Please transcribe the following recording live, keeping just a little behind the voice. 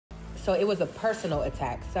So it was a personal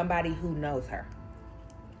attack, somebody who knows her.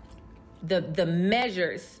 The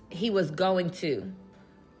measures he was going to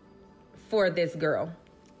for this girl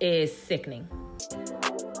is sickening.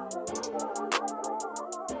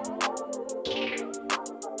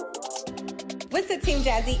 What's up, Team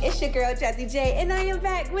Jazzy? It's your girl, Jazzy J, and I am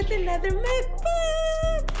back with another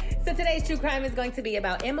mukbang. So today's true crime is going to be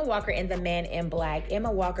about Emma Walker and the Man in Black.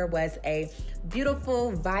 Emma Walker was a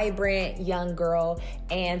beautiful, vibrant young girl,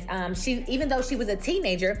 and she, even though she was a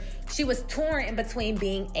teenager, she was torn in between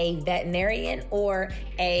being a veterinarian or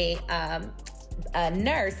a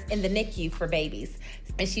nurse in the NICU for babies.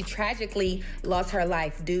 And she tragically lost her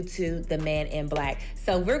life due to the Man in Black.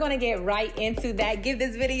 So we're going to get right into that. Give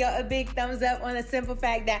this video a big thumbs up on the simple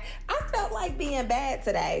fact that I felt like being bad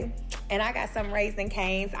today. And I got some Raisin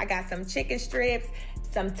Canes. I got some chicken strips,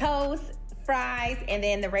 some toast, fries, and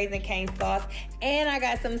then the Raisin Cane sauce. And I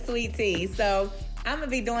got some sweet tea. So I'm going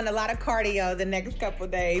to be doing a lot of cardio the next couple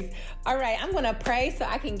days. All right, I'm going to pray so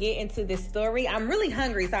I can get into this story. I'm really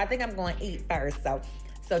hungry, so I think I'm going to eat first. So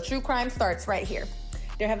true crime starts right here.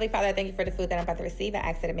 Dear Heavenly Father, I thank you for the food that I'm about to receive. I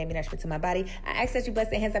ask that it made me nourishment to my body. I ask that you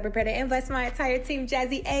bless the hands I prepared it and bless my entire team,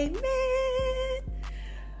 Jazzy. Amen.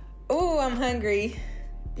 Ooh, I'm hungry.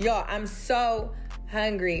 Y'all, I'm so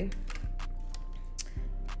hungry.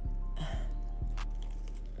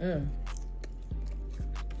 I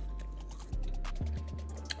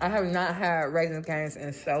have not had Raisin Canes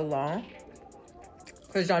in so long,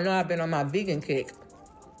 because y'all know I've been on my vegan kick.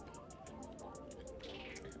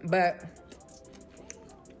 But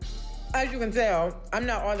as you can tell, I'm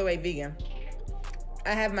not all the way vegan.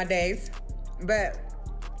 I have my days, but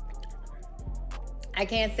I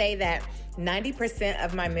can't say that 90%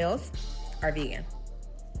 of my meals are vegan.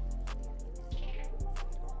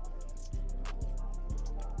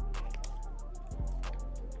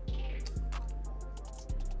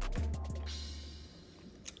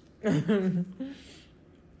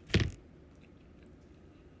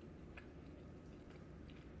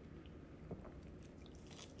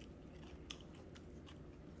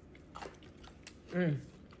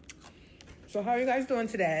 So how are you guys doing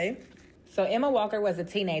today? So Emma Walker was a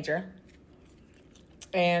teenager,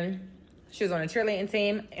 and she was on a cheerleading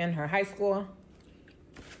team in her high school,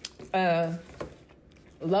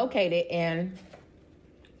 located in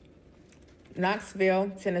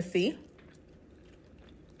Knoxville, Tennessee.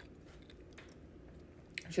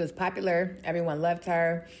 She was popular. Everyone loved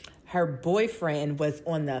her. Her boyfriend was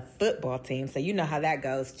on the football team, so you know how that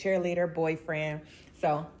goes. Cheerleader, boyfriend.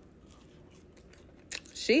 So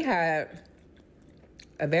she had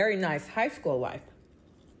a very nice high school life.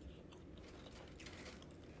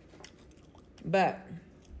 But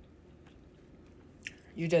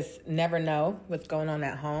you just never know what's going on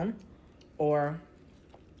at home or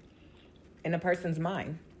in a person's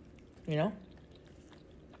mind, you know?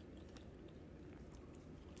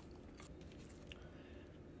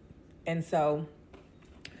 And so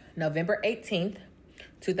November 18th,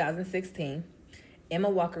 2016, Emma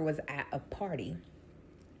Walker was at a party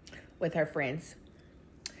with her friends,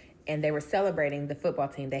 and they were celebrating the football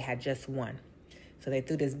team they had just won. So they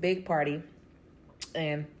threw this big party,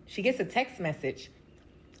 and she gets a text message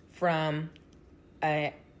from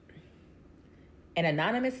an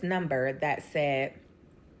anonymous number that said,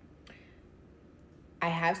 "I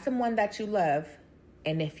have someone that you love,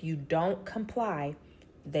 and if you don't comply,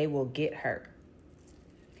 they will get hurt."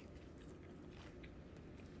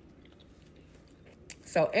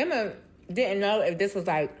 So Emma didn't know if this was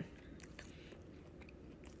like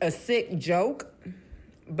a sick joke,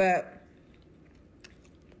 but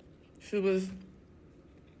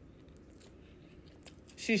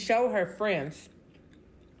she showed her friends.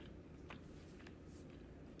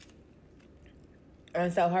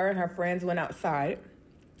 And so her and her friends went outside,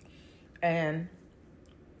 and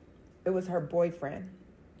it was her boyfriend.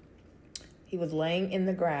 He was laying in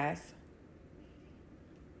the grass,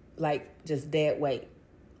 like just dead weight.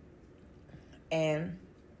 And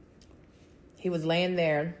he was laying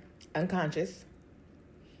there unconscious.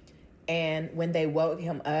 And when they woke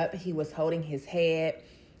him up, he was holding his head.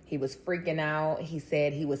 He was freaking out. He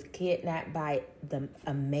said he was kidnapped by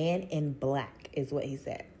a man in black, is what he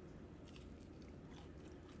said.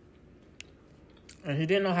 And he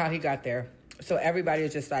didn't know how he got there. So everybody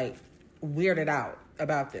was just like weirded out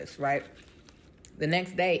about this, right? The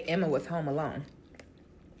next day, Emma was home alone.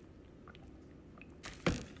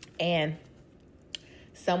 And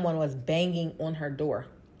someone was banging on her door,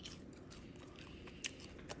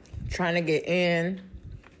 trying to get in.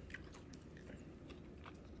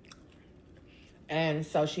 And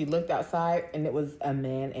so she looked outside, and it was a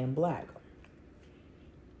man in black.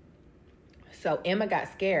 So Emma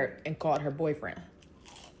got scared and called her boyfriend,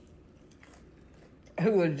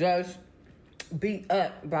 who was just beat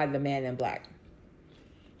up by the man in black.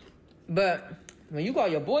 But when you call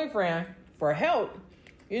your boyfriend for help,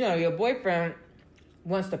 you know, your boyfriend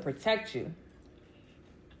wants to protect you.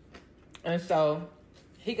 And so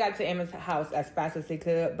he got to Emma's house as fast as he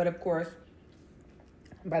could. But of course,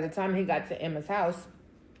 by the time he got to Emma's house,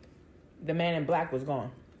 the man in black was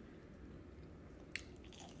gone.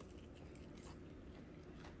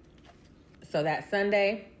 So that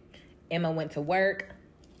Sunday, Emma went to work.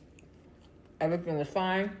 Everything was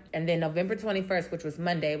fine. And then November 21st, which was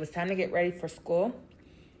Monday, it was time to get ready for school.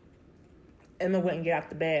 Emma wouldn't get out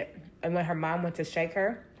the bed. And when her mom went to shake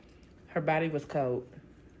her, her body was cold.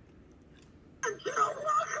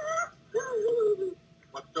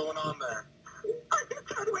 What's going on there? I just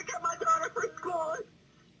tried to wake up my daughter for school,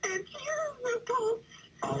 and she has no pulse.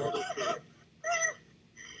 How old is she?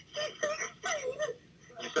 She's 16.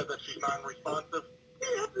 You said that she's non-responsive?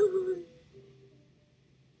 Yeah.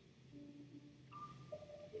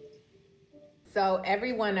 So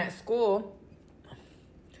everyone at school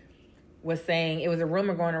was saying, it was a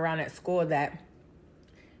rumor going around at school that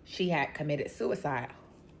she had committed suicide.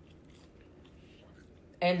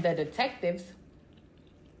 And the detectives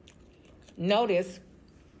noticed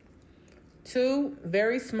 2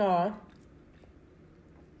 very small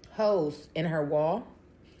holes in her wall,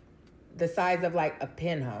 the size of like a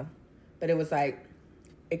pinhole. But it was like,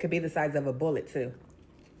 it could be the size of a bullet too.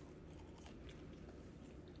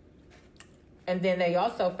 And then they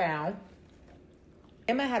also found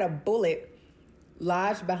Emma had a bullet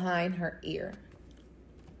lodged behind her ear.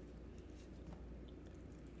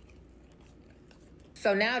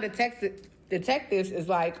 So now detectives is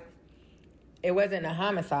like, it wasn't a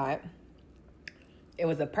homicide. It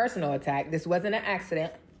was a personal attack. This wasn't an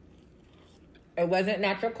accident. It wasn't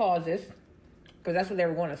natural causes, because that's what they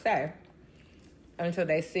were going to say, until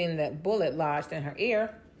they seen that bullet lodged in her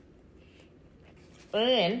ear.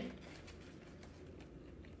 And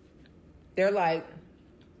they're like,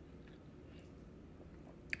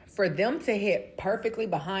 for them to hit perfectly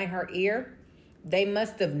behind her ear, they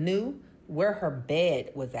must have knew where her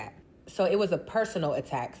bed was at. So it was a personal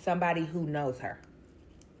attack, somebody who knows her.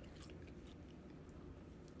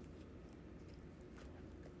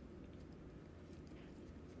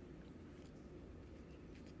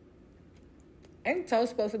 Ain't toast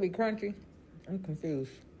supposed to be crunchy? I'm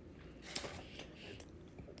confused.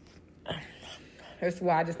 That's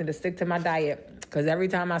why I just need to stick to my diet. Because every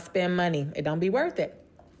time I spend money, it don't be worth it.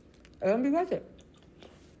 It don't be worth it.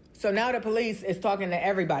 So now the police is talking to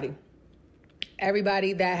everybody.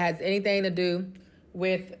 Everybody that has anything to do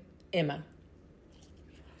with Emma.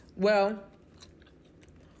 Well,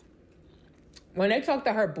 when they talked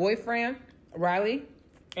to her boyfriend, Riley,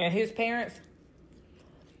 and his parents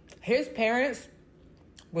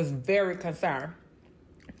was very concerned.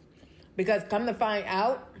 Because come to find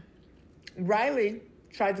out, Riley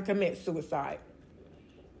tried to commit suicide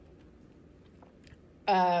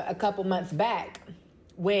a couple months back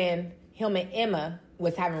when him and Emma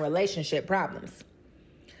was having relationship problems.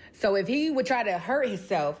 So if he would try to hurt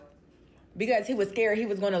himself because he was scared he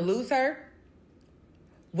was going to lose her,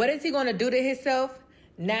 what is he going to do to himself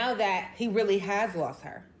now that he really has lost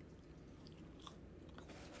her?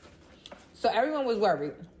 So everyone was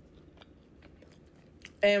worried.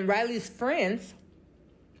 And Riley's friends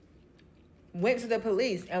went to the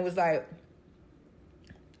police and was like,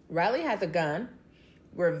 Riley has a gun.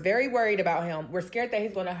 We're very worried about him. We're scared that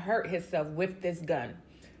he's going to hurt himself with this gun.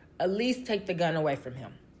 At least take the gun away from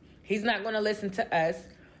him. He's not going to listen to us,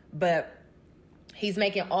 but he's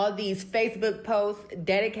making all these Facebook posts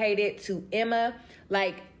dedicated to Emma.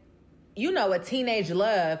 Like, you know, a teenage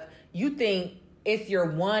love, you think it's your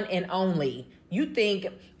one and only. You think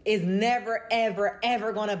it's never, ever,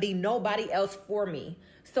 ever going to be nobody else for me.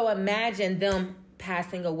 So imagine them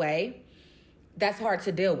passing away. That's hard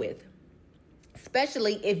to deal with.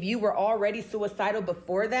 Especially if you were already suicidal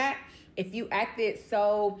before that. If you acted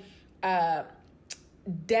so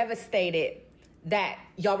devastated that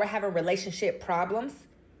y'all were having relationship problems,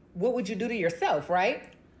 what would you do to yourself, right?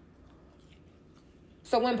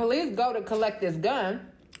 So when police go to collect this gun,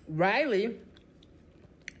 Riley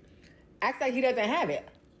acts like he doesn't have it.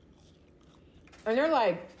 And they're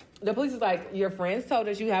like, the police is like, your friends told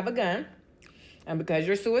us you have a gun. And because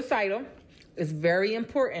you're suicidal, it's very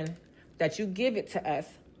important that you give it to us.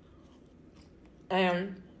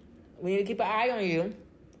 And we need to keep an eye on you,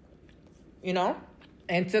 you know?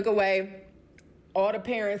 And took away all the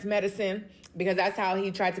parents' medicine, because that's how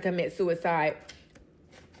he tried to commit suicide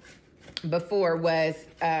before, was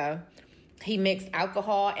he mixed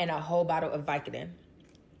alcohol and a whole bottle of Vicodin.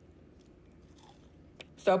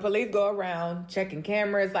 So police go around checking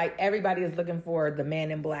cameras. Like, everybody is looking for the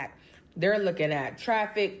man in black. They're looking at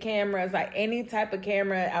traffic cameras, like any type of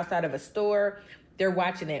camera outside of a store. They're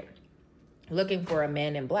watching it, looking for a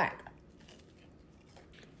man in black.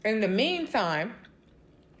 In the meantime,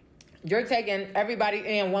 you're taking everybody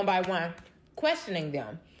in one by one, questioning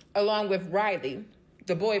them, along with Riley,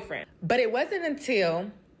 the boyfriend. But it wasn't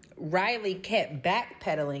until Riley kept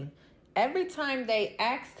backpedaling every time they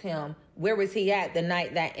asked him where was he at the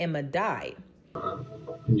night that Emma died.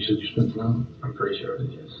 You said you spent the night? I'm pretty sure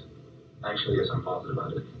it is. Actually, yes, I'm positive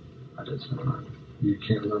about it. I did spend the night. You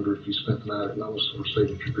can't remember if you spent the night at Lois or stayed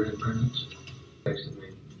with your grandparents? Texted me,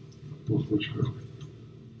 Which girl?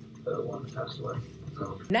 the one that passed away.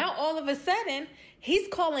 Oh. Now, all of a sudden, he's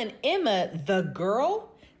calling Emma the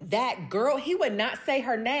girl. That girl. He would not say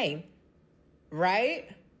her name, right?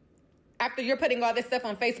 After you're putting all this stuff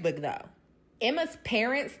on Facebook, though. Emma's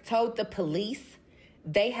parents told the police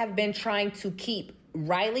they have been trying to keep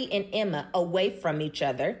Riley and Emma away from each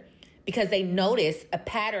other because they noticed a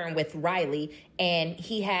pattern with Riley, and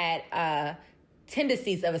he had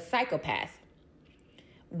tendencies of a psychopath.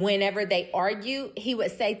 Whenever they argue, he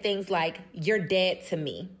would say things like, "You're dead to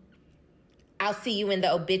me. I'll see you in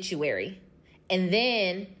the obituary." And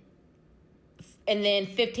then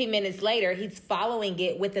 15 minutes later, he's following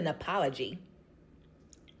it with an apology.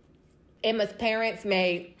 Emma's parents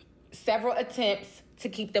made several attempts to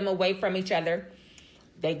keep them away from each other.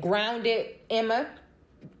 They grounded Emma.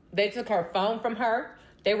 They took her phone from her.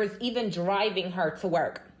 They was even driving her to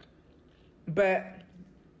work. But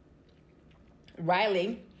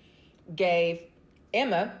Riley gave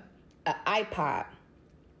Emma an iPod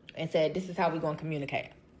and said, "This is how we're going to communicate."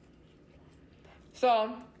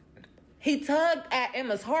 So he tugged at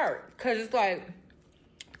Emma's heart because it's like,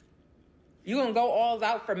 you going to go all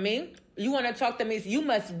out for me? You want to talk to me? You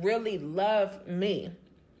must really love me.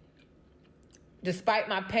 Despite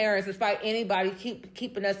my parents, despite anybody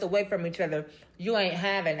keeping us away from each other, you ain't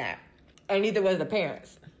having that. And neither was the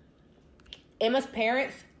parents. Emma's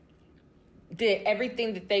parents did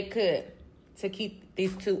everything that they could to keep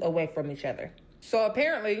these two away from each other. So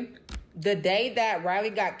apparently, the day that Riley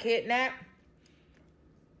got kidnapped,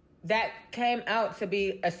 that came out to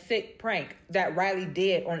be a sick prank that Riley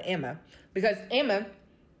did on Emma. Because Emma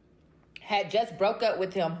had just broke up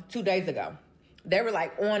with him 2 days ago. They were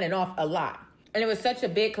like on and off a lot. And it was such a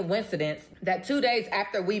big coincidence that 2 days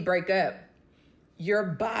after we break up, your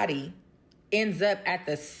body ends up at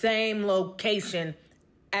the same location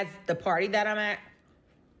as the party that I'm at.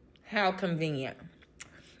 How convenient.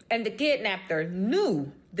 And the kidnapper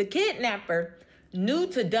knew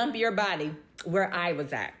to dump your body where I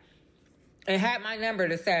was at. And had my number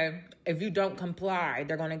to say, if you don't comply,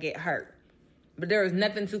 they're going to get hurt. But there was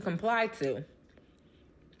nothing to comply to.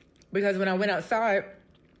 Because when I went outside,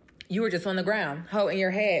 you were just on the ground, holding your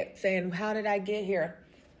head, saying, "How did I get here?"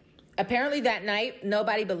 Apparently that night,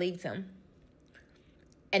 nobody believed him.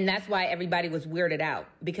 And that's why everybody was weirded out.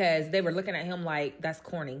 Because they were looking at him like, that's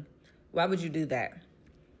corny. Why would you do that?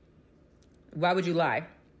 Why would you lie?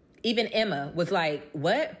 Even Emma was like,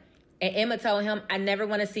 "What?" And Emma told him, "I never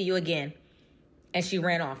want to see you again." And she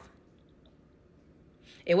ran off.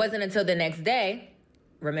 It wasn't until the next day,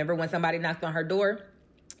 remember when somebody knocked on her door?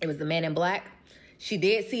 It was the man in black. She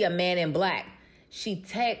did see a man in black. She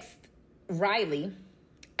texted Riley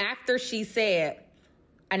after she said,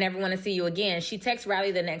 "I never want to see you again." She texted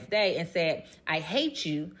Riley the next day and said, "I hate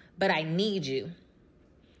you, but I need you.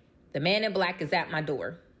 The man in black is at my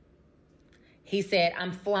door. He said,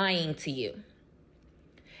 I'm flying to you."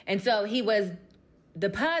 And so he was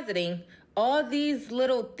depositing all these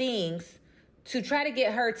little things to try to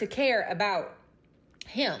get her to care about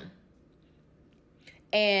him.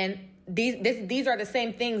 And these are the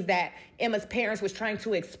same things that Emma's parents was trying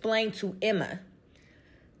to explain to Emma.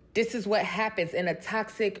 This is what happens in a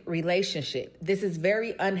toxic relationship. This is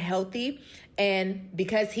very unhealthy. And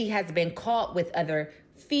because he has been caught with other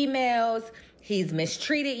females, he's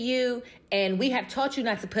mistreated you, and we have taught you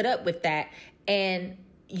not to put up with that. And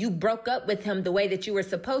you broke up with him the way that you were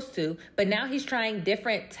supposed to, but now he's trying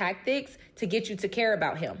different tactics to get you to care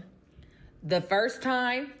about him. The first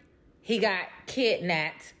time he got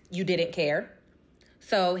kidnapped, you didn't care.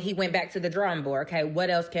 So he went back to the drawing board. Okay, what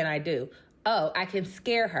else can I do? Oh, I can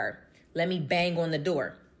scare her. Let me bang on the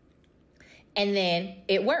door. And then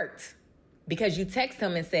it worked because you text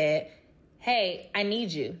him and said, "Hey, I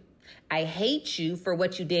need you. I hate you for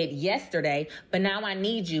what you did yesterday, but now I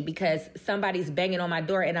need you because somebody's banging on my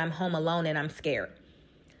door and I'm home alone and I'm scared."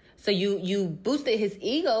 So you boosted his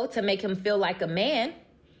ego to make him feel like a man.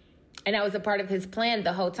 And that was a part of his plan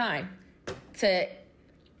the whole time, to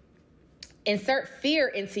insert fear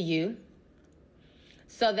into you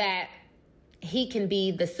so that he can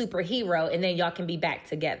be the superhero and then y'all can be back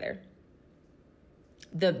together.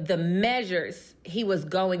 The measures he was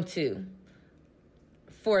going to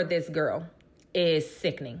for this girl is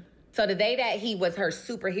sickening. So the day that he was her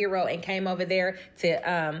superhero and came over there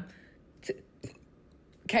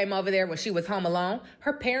when she was home alone,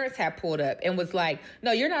 her parents had pulled up and was like,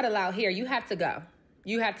 no, you're not allowed here. You have to go.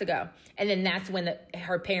 You have to go. And then that's when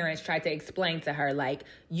her parents tried to explain to her, like,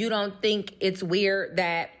 you don't think it's weird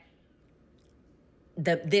that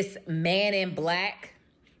this man in black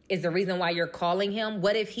is the reason why you're calling him?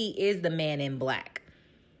 What if he is the man in black?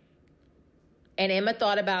 And Emma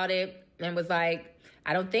thought about it and was like,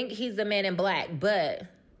 I don't think he's the man in black, but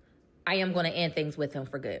I am going to end things with him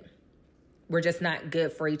for good. We're just not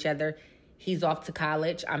good for each other. He's off to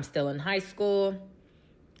college. I'm still in high school.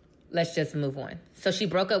 Let's just move on. So she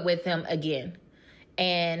broke up with him again.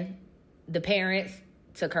 And the parents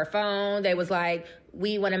took her phone. They was like,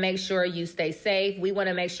 we want to make sure you stay safe. We want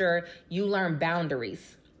to make sure you learn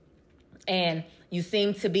boundaries. And you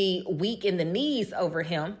seem to be weak in the knees over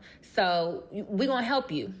him. So we're going to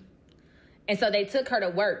help you. And so they took her to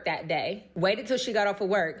work that day, waited till she got off of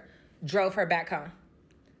work, drove her back home.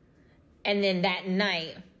 And then that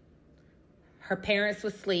night, her parents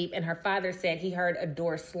was asleep, and her father said he heard a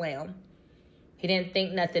door slam. He didn't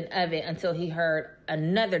think nothing of it until he heard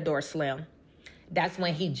another door slam. That's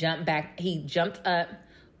when he jumped back. He jumped up,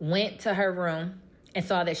 went to her room, and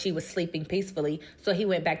saw that she was sleeping peacefully. So he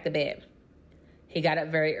went back to bed. He got up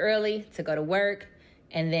very early to go to work,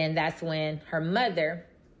 and then that's when her mother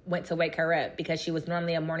went to wake her up, because she was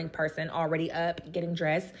normally a morning person, already up, getting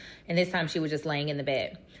dressed, and this time she was just laying in the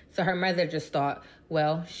bed. So her mother just thought,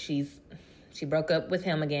 well, she broke up with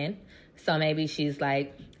him again, so maybe she's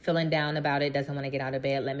like feeling down about it, doesn't want to get out of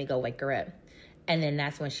bed, let me go wake her up. And then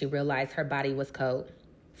that's when she realized her body was cold.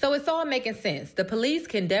 So it's all making sense. The police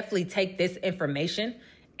can definitely take this information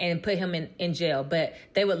and put him in jail, but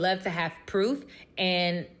they would love to have proof.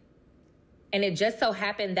 And it just so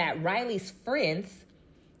happened that Riley's friends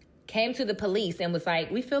came to the police and was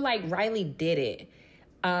like, we feel like Riley did it.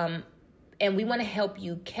 And we want to help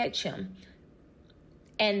you catch him.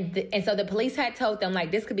 And so the police had told them, like,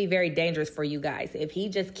 this could be very dangerous for you guys. If he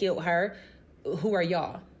just killed her, who are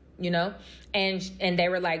y'all? You know? And they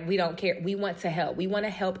were like, we don't care. We want to help. We want to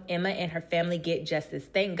help Emma and her family get justice.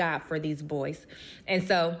 Thank God for these boys. And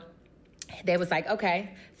so they was like,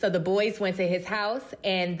 okay. So the boys went to his house,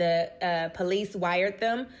 and the police wired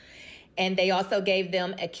them. And they also gave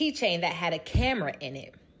them a keychain that had a camera in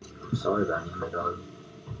it. I'm sorry about you, my dog.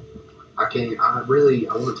 I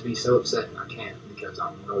want to be so upset and I can't, because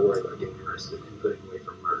I'm more worried about getting arrested and putting away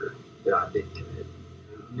for murder that I didn't commit.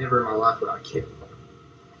 Never in my life would I kill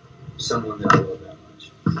someone that I love that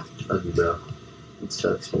much. Love you, bro. It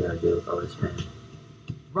sucks you gotta deal with all this pain.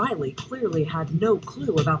 Riley clearly had no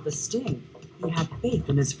clue about the sting. He had faith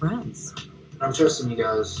in his friends. I'm trusting you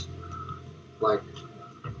guys, like,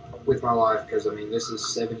 with my life, because, I mean, this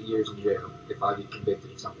is 70 years in jail if I get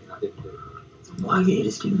convicted of something I didn't do. Why can't you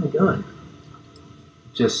just give him a gun?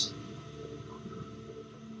 It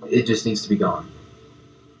just needs to be gone.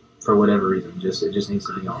 For whatever reason, it just needs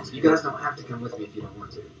to be gone. You guys don't have to come with me if you don't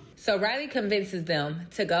want to. So Riley convinces them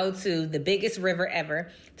to go to the biggest river ever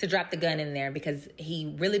to drop the gun in there, because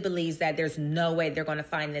he really believes that there's no way they're going to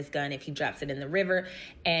find this gun if he drops it in the river.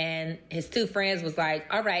 And his two friends was like,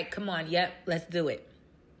 all right, come on. Yep, let's do it.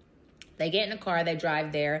 They get in the car, they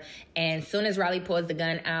drive there, and as soon as Riley pulls the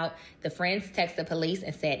gun out, the friends text the police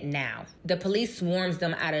and said, now. The police swarms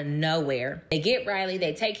them out of nowhere. They get Riley,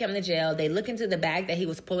 they take him to jail, they look into the bag that he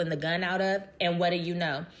was pulling the gun out of, and what do you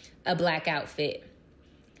know? A black outfit.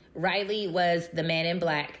 Riley was the man in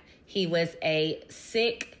black. He was a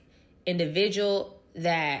sick individual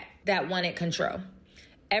that wanted control.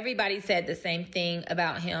 Everybody said the same thing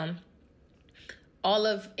about him. All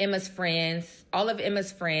of Emma's friends,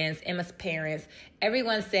 Emma's parents,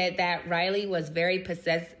 everyone said that Riley was very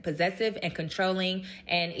possessive and controlling.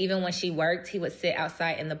 And even when she worked, he would sit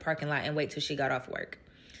outside in the parking lot and wait till she got off work.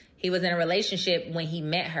 He was in a relationship when he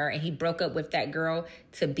met her, and he broke up with that girl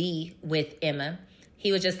to be with Emma.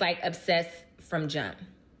 He was just like obsessed from jump.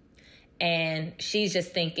 And she's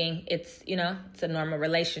just thinking it's a normal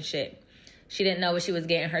relationship. She didn't know what she was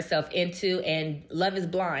getting herself into, and love is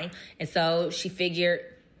blind. And so she figured,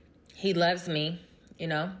 he loves me,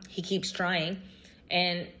 he keeps trying.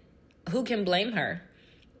 And who can blame her?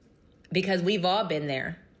 Because we've all been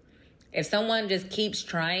there. If someone just keeps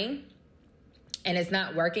trying and it's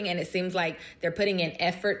not working, and it seems like they're putting in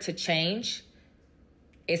effort to change,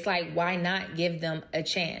 it's like, why not give them a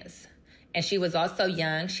chance? And she was also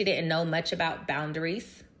young. She didn't know much about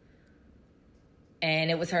boundaries. And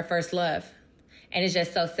it was her first love. And it's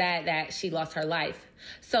just so sad that she lost her life.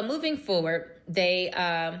 So moving forward, they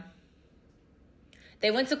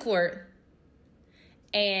went to court,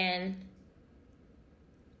 and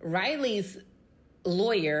Riley's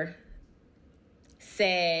lawyer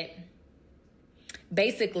said,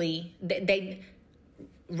 basically,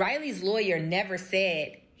 Riley's lawyer never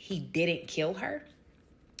said he didn't kill her.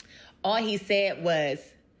 All he said was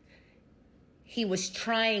he was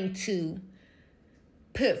trying to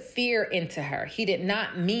put fear into her. He did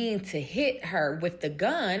not mean to hit her with the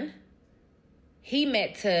gun. He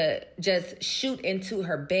meant to just shoot into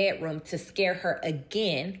her bedroom to scare her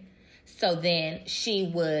again. So then she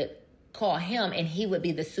would call him and he would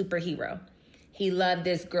be the superhero. He loved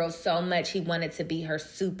this girl so much. He wanted to be her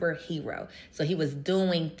superhero. So he was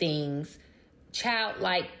doing things,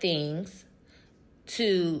 childlike things,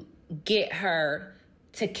 to get her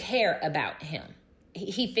to care about him.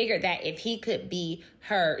 He figured that if he could be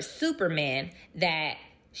her Superman, that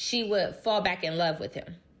she would fall back in love with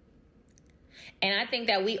him. And I think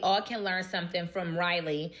that we all can learn something from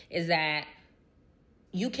Riley, is that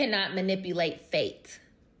you cannot manipulate fate.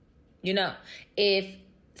 You know, if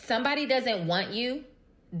somebody doesn't want you,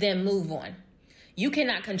 then move on. You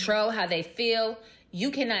cannot control how they feel.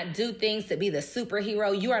 You cannot do things to be the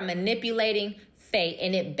superhero. You are manipulating fate,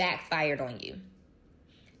 and it backfired on you.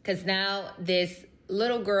 Because now this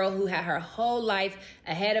little girl who had her whole life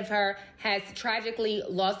ahead of her has tragically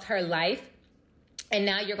lost her life. And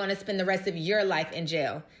now you're going to spend the rest of your life in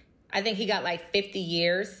jail. I think he got like 50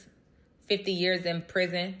 years in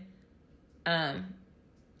prison. And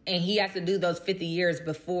he has to do those 50 years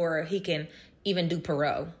before he can even do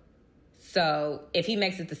parole. So if he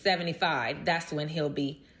makes it to 75, that's when he'll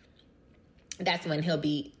be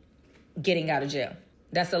getting out of jail.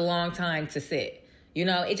 That's a long time to sit. You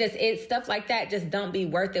know, it's stuff like that just don't be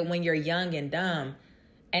worth it when you're young and dumb.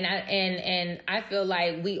 And I feel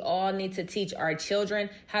like we all need to teach our children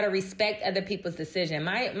how to respect other people's decision.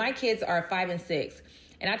 My kids are 5 and 6,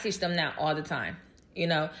 and I teach them that all the time. You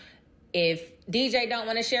know, if DJ don't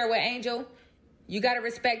want to share with Angel, you got to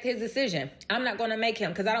respect his decision. I'm not going to make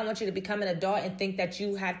him, because I don't want you to become an adult and think that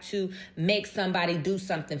you have to make somebody do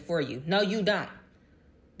something for you. No, you don't.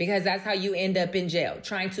 Because that's how you end up in jail,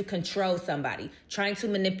 trying to control somebody, trying to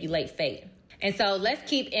manipulate fate. And so let's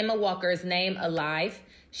keep Emma Walker's name alive.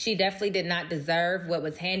 She definitely did not deserve what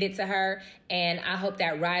was handed to her. And I hope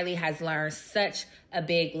that Riley has learned such a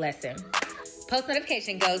big lesson. Post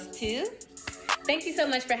notification goes to... Thank you so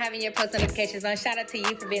much for having your post notifications on. Shout out to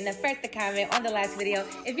you for being the first to comment on the last video.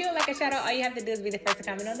 If you would like a shout out, all you have to do is be the first to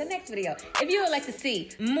comment on the next video. If you would like to see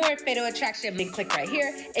more Fatal Attraction, then click right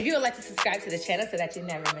here. If you would like to subscribe to the channel so that you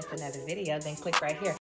never miss another video, then click right here.